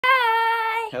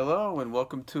Hello, and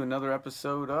welcome to another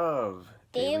episode of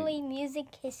Daily Music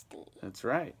History. That's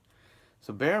right.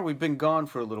 So, Bear, we've been gone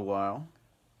for a little while.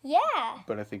 Yeah.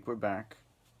 But I think we're back.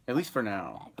 At least for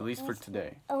now. At least for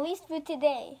today. At least for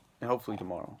today. And hopefully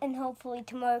tomorrow. And hopefully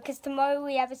tomorrow, because tomorrow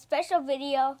we have a special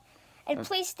video. And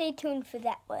please stay tuned for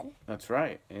that one. That's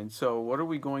right. And so, what are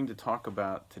we going to talk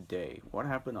about today? What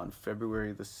happened on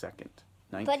February the 2nd,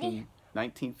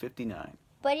 1959?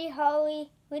 Buddy Holly,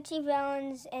 Ritchie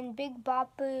Valens, and Big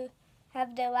Bopper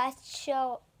have their last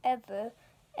show ever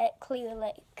at Clear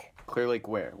Lake. Clear Lake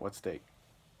where? What state?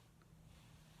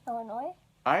 Illinois?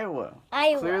 Iowa.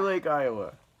 Iowa. Clear Lake,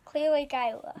 Iowa. Clear Lake,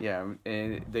 Iowa. Yeah,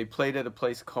 and they played at a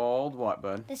place called what,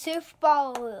 bud? The Surf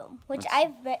Ballroom, which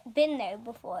I've been there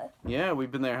before. Yeah, we've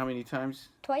been there how many times?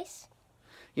 Twice?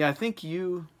 Yeah, I think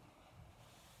you...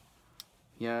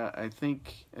 Yeah, I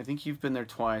think you've been there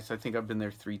twice. I think I've been there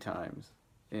 3 times.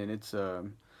 And it's a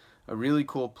really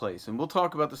cool place. And we'll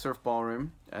talk about the Surf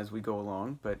Ballroom as we go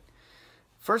along. But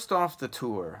first off, the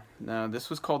tour. Now, this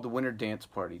was called the Winter Dance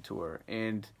Party Tour.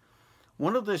 And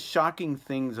one of the shocking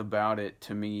things about it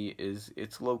to me is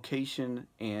its location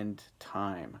and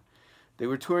time. They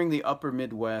were touring the upper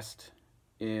Midwest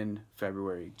in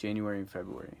January and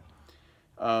February.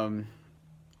 And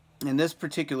this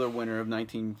particular winter of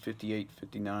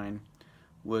 1958-59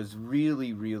 was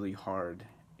really, really hard.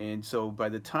 And so by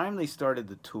the time they started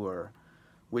the tour,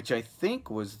 which I think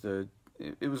was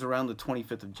it was around the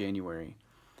 25th of January,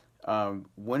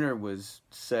 winter was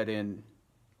set in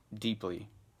deeply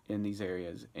in these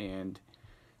areas, and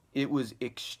it was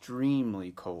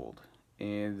extremely cold.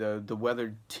 And the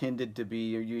weather tended to be,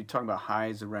 you're talking about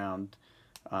highs around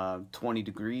 20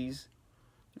 degrees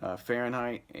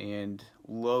Fahrenheit, and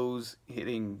lows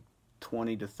hitting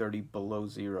 20 to 30 below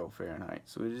 0 Fahrenheit.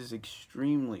 So it is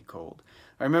extremely cold.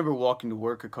 I remember walking to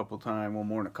work a couple times, well,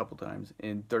 more than a couple times,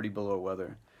 in 30 below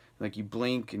weather. Like you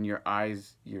blink and your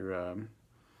eyes, your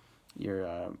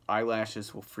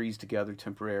eyelashes will freeze together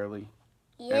temporarily.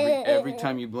 Yeah. Every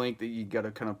time you blink, that you got to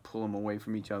kind of pull them away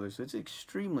from each other. So it's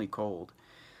extremely cold.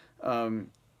 And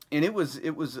it was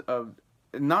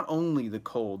not only the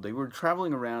cold. They were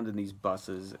traveling around in these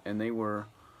buses, and they were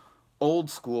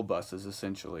old school buses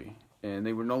essentially. And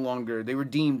they were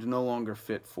deemed no longer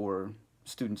fit for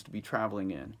students to be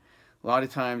traveling in. A lot of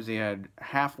times they had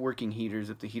half working heaters,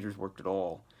 if the heaters worked at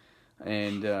all.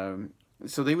 And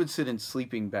so they would sit in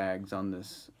sleeping bags on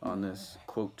this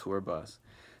quote tour bus.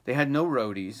 They had no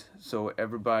roadies, so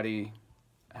everybody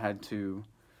had to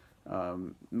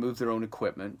move their own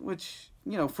equipment, which,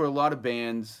 you know, for a lot of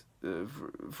bands,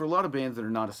 for a lot of bands that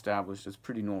are not established, is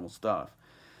pretty normal stuff.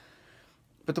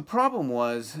 But the problem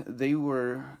was they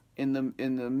were in the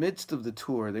midst of the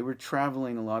tour. They were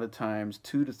traveling a lot of times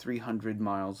 200 to 300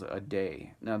 miles a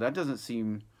day. Now that doesn't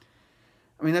seem.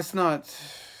 I mean, it's not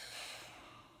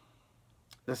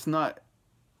as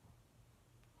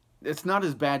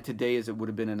bad today as it would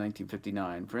have been in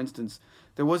 1959. For instance,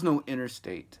 there was no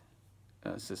interstate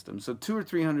system, so 200 or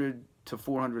 300 to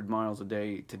 400 miles a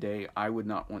day today, I would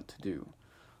not want to do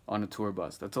on a tour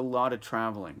bus. That's a lot of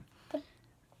traveling.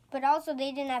 But also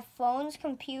they didn't have phones,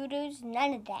 computers,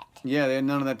 none of that. Yeah, they had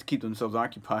none of that to keep themselves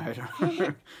occupied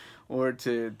or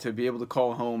to be able to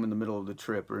call home in the middle of the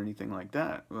trip or anything like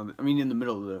that. Well, I mean, in the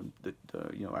middle of the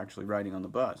actually riding on the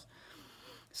bus.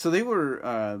 So they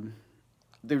were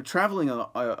traveling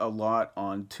a lot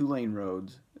on 2-lane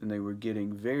roads, and they were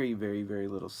getting very, very, very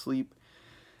little sleep.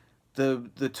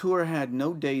 The tour had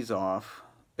no days off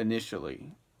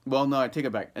initially. Well, no, I take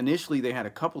it back. Initially, they had a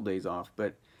couple days off,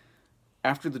 but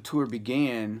after the tour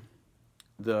began,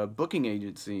 the booking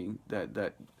agency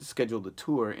that scheduled the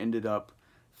tour ended up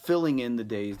filling in the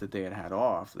days that they had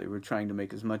off. They were trying to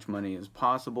make as much money as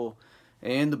possible,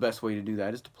 and the best way to do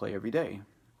that is to play every day.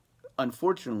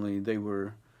 Unfortunately, they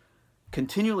were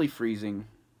continually freezing.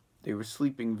 They were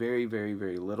sleeping very, very,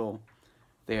 very little.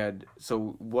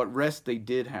 So what rest they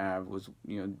did have was,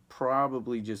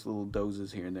 probably just little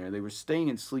dozes here and there. They were staying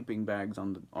in sleeping bags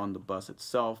on the bus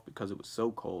itself because it was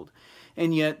so cold,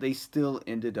 and yet they still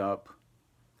ended up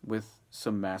with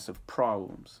some massive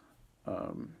problems.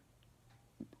 In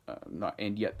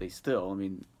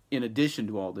addition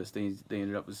to all this, they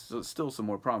ended up with still some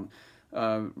more problems.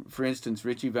 For instance,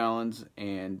 Ritchie Valens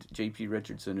and P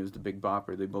Richardson, who's the Big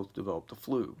Bopper, they both developed the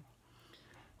flu.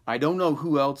 I don't know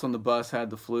who else on the bus had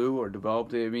the flu or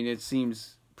developed it. I mean, it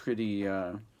seems pretty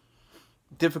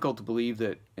difficult to believe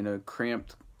that in a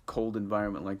cramped, cold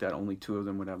environment like that, only 2 of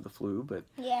them would have the flu. But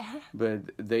yeah.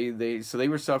 But they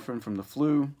were suffering from the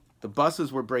flu. The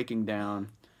buses were breaking down.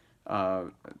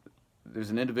 there's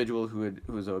an individual who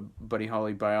was a Buddy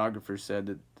Holly biographer,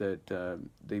 said that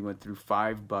they went through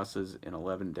 5 buses in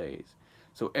 11 days.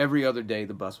 So every other day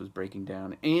the bus was breaking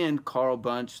down. And Carl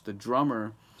Bunch, the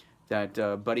drummer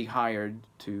that Buddy hired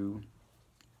to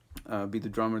be the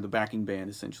drummer of the backing band,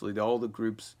 essentially. All the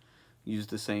groups used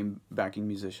the same backing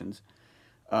musicians.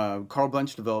 Carl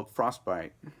Bunch developed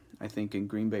frostbite, I think, in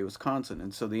Green Bay, Wisconsin.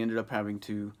 And so they ended up having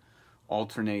to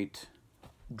alternate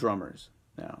drummers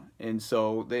now. And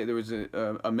so there was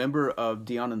a member of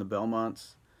Dion and the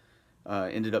Belmonts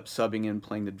ended up subbing in,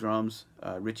 playing the drums.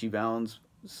 Ritchie Valens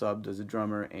subbed as a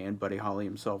drummer, and Buddy Holly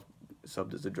himself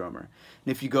subbed as a drummer.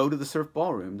 And if you go to the Surf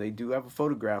Ballroom, they do have a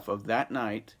photograph of that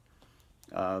night,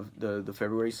 the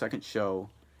February 2nd show,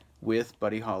 with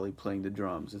Buddy Holly playing the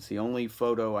drums. It's the only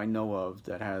photo I know of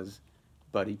that has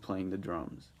Buddy playing the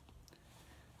drums.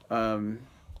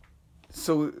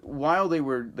 So while they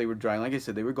were driving, like I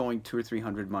said, they were going 200 or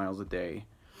 300 miles a day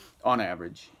on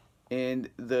average, and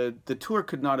the tour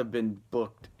could not have been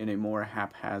booked in a more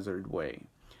haphazard way.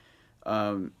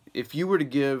 If you were to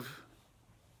give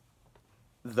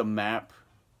the map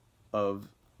of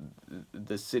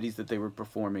the cities that they were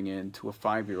performing in to a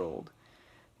 5-year-old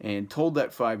and told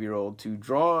that 5-year-old to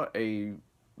draw a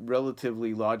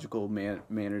relatively logical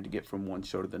manner to get from one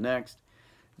show to the next,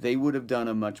 they would have done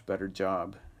a much better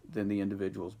job than the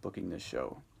individuals booking this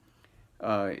show.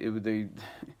 It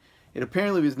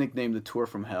apparently was nicknamed the Tour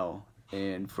from Hell,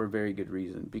 and for a very good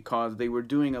reason, because they were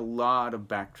doing a lot of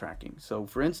backtracking. So,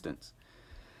 for instance,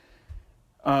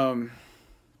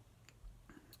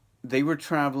 they were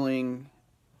traveling,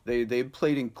 they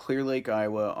played in Clear Lake,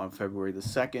 Iowa on February the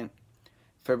 2nd.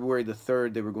 February the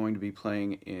 3rd, they were going to be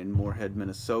playing in Moorhead,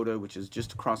 Minnesota, which is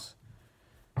just across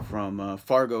from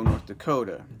Fargo, North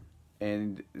Dakota.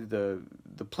 And the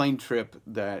plane trip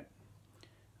that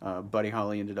Buddy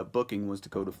Holly ended up booking was to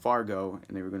go to Fargo,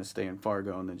 and they were going to stay in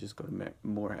Fargo and then just go to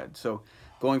Moorhead. So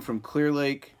going from Clear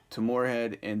Lake to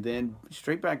Moorhead and then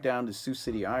straight back down to Sioux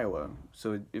City, Iowa.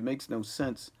 So it makes no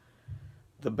sense,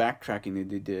 the backtracking that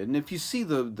they did. And if you see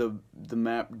the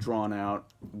map drawn out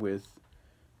with,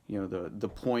 you know, the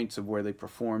points of where they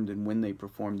performed and when they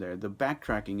performed there, the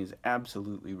backtracking is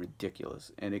absolutely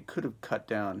ridiculous, and it could have cut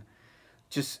down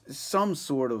just some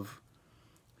sort of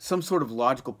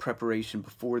logical preparation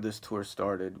before this tour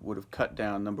started would have cut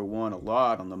down, number one, a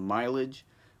lot on the mileage,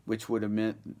 which would have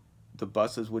meant the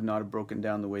buses would not have broken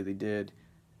down the way they did.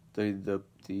 The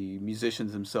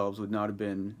musicians themselves would not have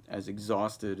been as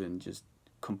exhausted and just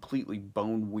completely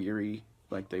bone weary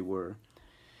like they were.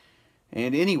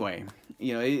 And anyway,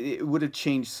 you know, it would have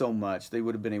changed so much. They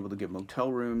would have been able to get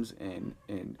motel rooms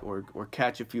or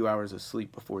catch a few hours of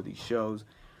sleep before these shows.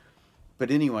 But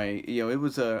anyway, you know, it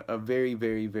was a very,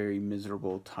 very, very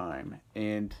miserable time.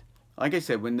 And like I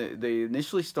said, when they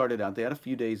initially started out, they had a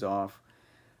few days off.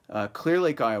 Clear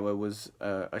Lake, Iowa was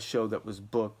a show that was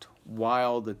booked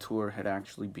while the tour had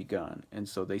actually begun. And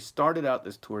so they started out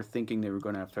this tour thinking they were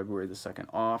going to have February the 2nd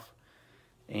off,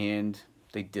 and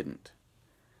they didn't.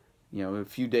 You know, a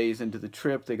few days into the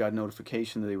trip, they got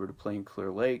notification that they were to play in Clear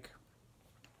Lake,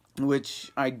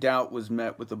 which I doubt was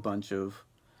met with a bunch of,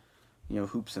 you know,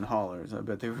 hoops and hollers. I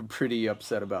bet they were pretty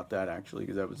upset about that, actually,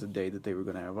 because that was the day that they were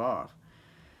going to have off.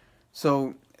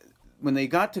 So when they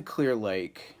got to Clear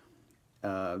Lake,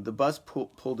 the bus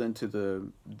pulled into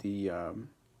the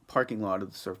parking lot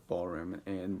of the Surf Ballroom,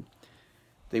 and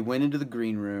they went into the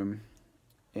green room,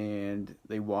 and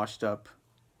they washed up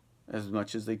as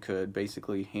much as they could,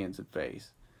 basically hands and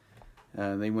face.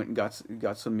 They went and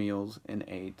got some meals and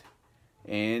ate,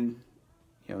 and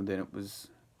you know, then it was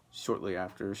shortly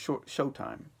after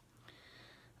showtime.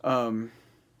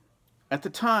 At the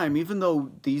time, even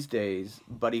though these days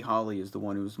Buddy Holly is the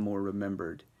one who's more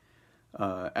remembered,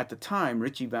 at the time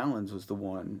Ritchie Valens was the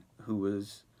one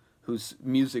whose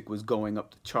music was going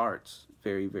up the charts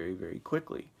very, very, very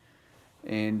quickly.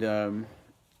 And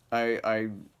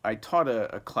I taught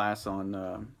a class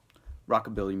on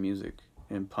rockabilly music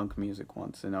and punk music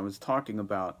once, and I was talking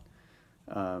about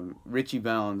Ritchie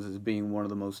Valens as being one of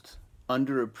the most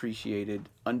underappreciated,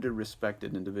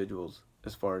 underrespected individuals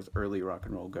as far as early rock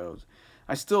and roll goes.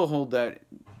 I still hold that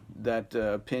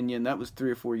opinion. That was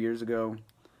 3 or 4 years ago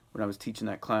when I was teaching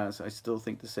that class. I still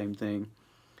think the same thing.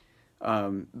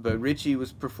 But Ritchie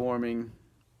was performing.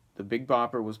 The Big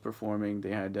Bopper was performing.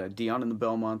 They had Dion and the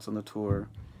Belmonts on the tour.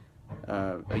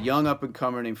 A young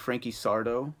up-and-comer named Frankie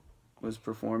Sardo was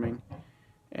performing.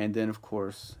 And then, of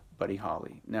course, Buddy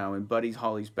Holly. Now, in Buddy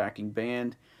Holly's backing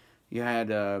band, you had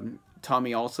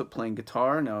Tommy Allsup playing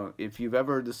guitar. Now, if you've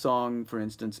ever heard the song, for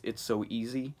instance, It's So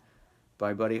Easy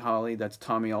by Buddy Holly, that's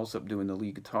Tommy Allsup doing the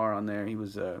lead guitar on there. He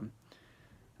was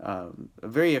a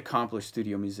very accomplished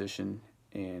studio musician.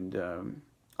 And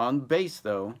on bass,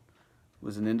 though,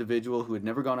 was an individual who had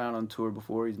never gone out on tour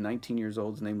before. He's 19 years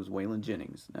old. His name was Waylon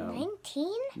Jennings. Now,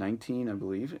 19? 19, I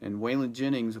believe. And Waylon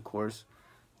Jennings, of course,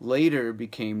 later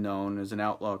became known as an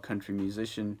outlaw country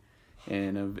musician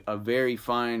and a very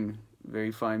fine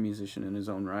musician in his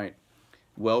own right.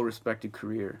 Well-respected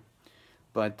career.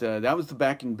 But that was the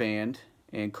backing band,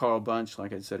 and Carl Bunch,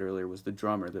 like I said earlier, was the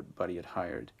drummer that Buddy had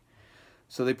hired.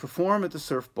 So they perform at the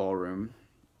Surf Ballroom.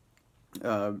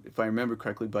 If I remember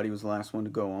correctly, Buddy was the last one to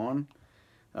go on.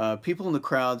 People in the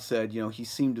crowd said, he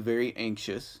seemed very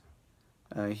anxious.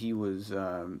 He was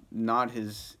not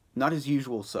his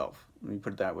usual self. Let me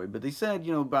put it that way. But they said,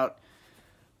 about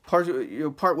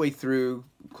partway through,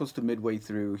 close to midway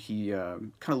through, he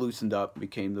kind of loosened up,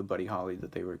 became the Buddy Holly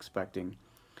that they were expecting.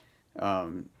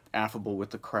 Affable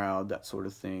with the crowd, that sort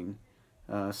of thing,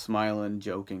 smiling,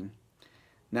 joking.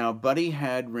 Now, Buddy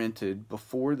had rented,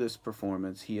 before this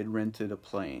performance, he had rented a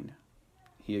plane.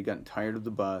 He had gotten tired of the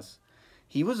bus.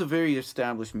 He was a very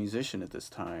established musician at this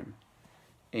time.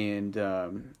 And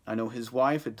I know his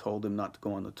wife had told him not to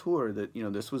go on the tour, that,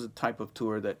 this was a type of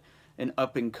tour that an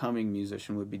up-and-coming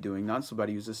musician would be doing, not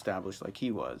somebody who's established like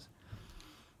he was.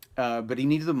 But he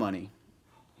needed the money.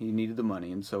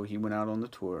 And so he went out on the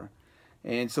tour.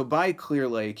 And so by Clear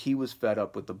Lake, he was fed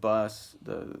up with the bus.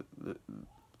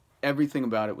 Everything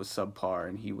about it was subpar,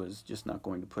 and he was just not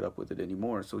going to put up with it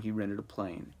anymore. So he rented a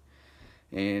plane.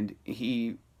 And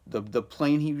the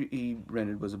plane he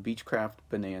rented was a Beechcraft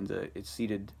Bonanza. It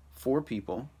seated 4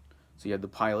 people. So you had the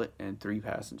pilot and 3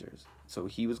 passengers. So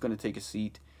he was going to take a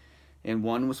seat, and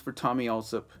one was for Tommy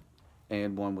Alsop,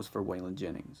 and one was for Waylon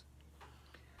Jennings.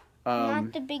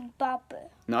 Not the Big Bopper.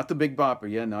 Not the Big Bopper,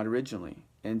 yeah, not originally.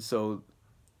 And so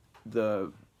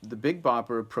the Big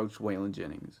Bopper approached Waylon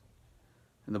Jennings.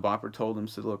 And the Bopper told him,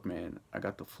 said, look, man, I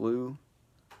got the flu.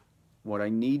 What I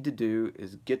need to do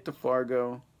is get to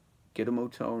Fargo, get a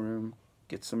motel room,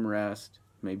 get some rest.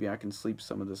 Maybe I can sleep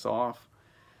some of this off.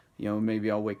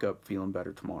 Maybe I'll wake up feeling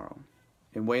better tomorrow.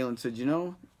 And Waylon said,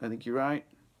 I think you're right.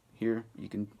 Here, you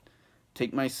can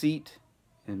take my seat,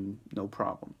 and no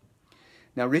problem.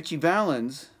 Now, Ritchie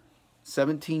Valens,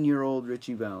 17-year-old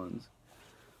Ritchie Valens,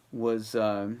 was,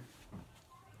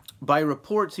 by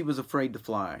reports, he was afraid to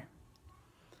fly.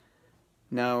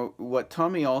 Now, what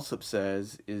Tommy Alsop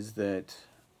says is that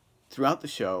throughout the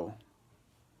show,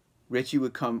 Ritchie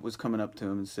was coming up to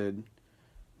him and said,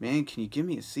 man, can you give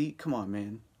me a seat? Come on,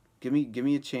 man. Give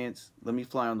me a chance. Let me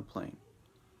fly on the plane.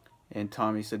 And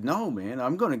Tommy said, no, man,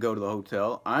 I'm going to go to the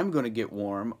hotel. I'm going to get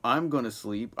warm. I'm going to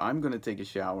sleep. I'm going to take a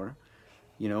shower.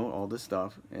 All this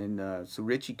stuff. And so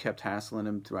Ritchie kept hassling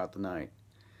him throughout the night.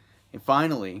 And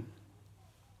finally,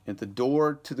 at the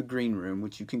door to the green room,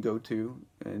 which you can go to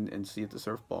and see at the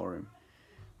Surf Ballroom,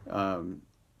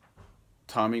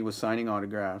 Tommy was signing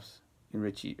autographs, and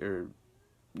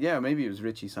maybe it was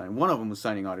Ritchie signing. One of them was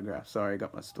signing autographs. Sorry, I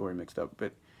got my story mixed up.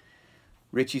 But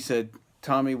Ritchie said,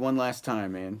 Tommy, one last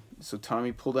time, man. So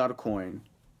Tommy pulled out a coin.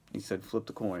 He said, flip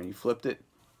the coin. He flipped it.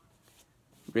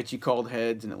 Ritchie called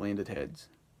heads, and it landed heads.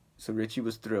 So Ritchie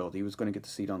was thrilled. He was going to get the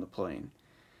seat on the plane.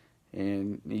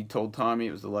 And he told Tommy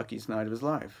it was the luckiest night of his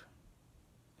life.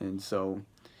 And so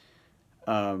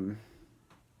Tommy,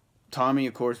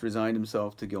 of course, resigned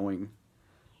himself to going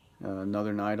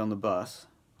another night on the bus.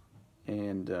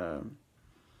 And, the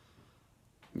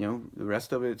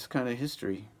rest of it's kind of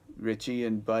history. Ritchie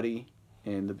and Buddy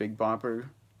and the Big Bopper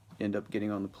end up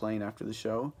getting on the plane after the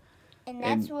show. And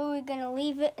that's where we're going to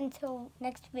leave it until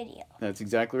next video. That's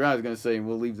exactly right. I was going to say,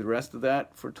 we'll leave the rest of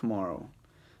that for tomorrow.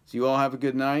 So you all have a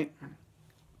good night.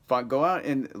 Go out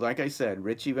and, like I said,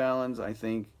 Ritchie Valens, I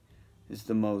think, is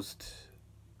the most,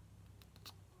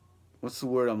 what's the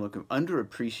word I'm looking for?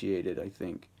 Underappreciated, I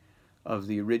think, of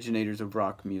the originators of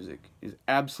rock music. Is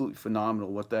absolutely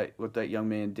phenomenal what that young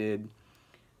man did.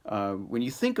 When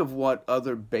you think of what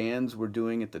other bands were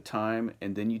doing at the time,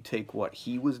 and then you take what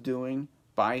he was doing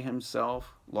by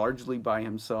himself, largely by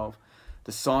himself,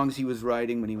 the songs he was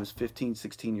writing when he was 15,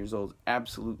 16 years old,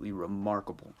 absolutely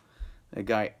remarkable. That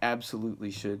guy absolutely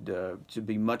should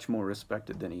be much more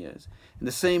respected than he is. And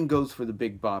the same goes for the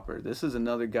Big Bopper. This is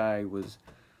another guy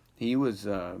he was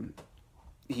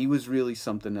really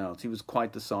something else. He was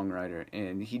quite the songwriter,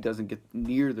 and he doesn't get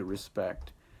near the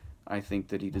respect I think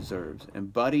that he deserves.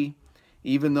 And Buddy,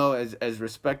 even though as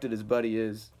respected as Buddy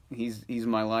is, he's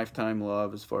my lifetime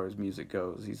love as far as music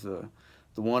goes. He's the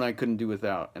one I couldn't do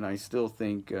without, and I still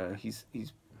think he's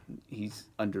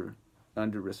under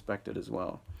respected as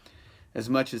well, as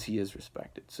much as he is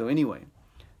respected. So anyway,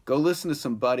 go listen to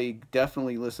some Buddy.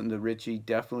 Definitely listen to Ritchie.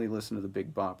 Definitely listen to the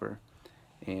Big Bopper.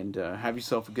 And have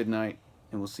yourself a good night,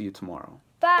 and we'll see you tomorrow.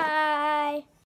 Bye.